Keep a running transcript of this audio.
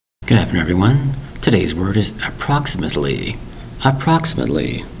Good afternoon, everyone. Today's word is approximately.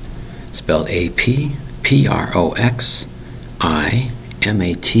 Approximately. Spelled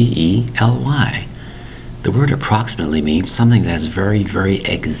A-P-P-R-O-X-I-M-A-T-E-L-Y. The word approximately means something that is very, very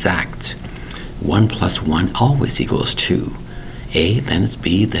exact. 1 plus 1 always equals 2. A, then it's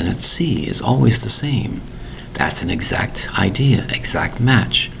B, then it's C is always the same. That's an exact idea, exact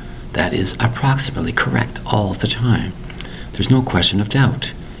match. That is approximately correct all the time. There's no question of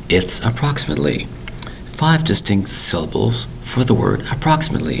doubt. It's approximately. 5 distinct syllables for the word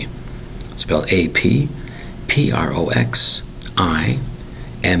approximately. Spelled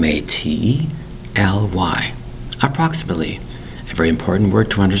A-P-P-R-O-X-I-M-A-T-E-L-Y. Approximately. A very important word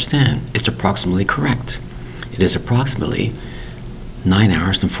to understand. It's approximately correct. It is approximately 9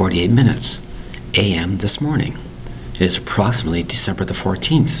 hours and 48 minutes a.m. this morning. It is approximately December the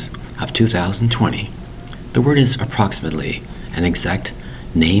 14th of 2020. The word is approximately. An exact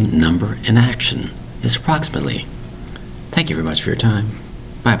name, number, and action is approximately. Thank you very much for your time.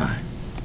 Bye-bye.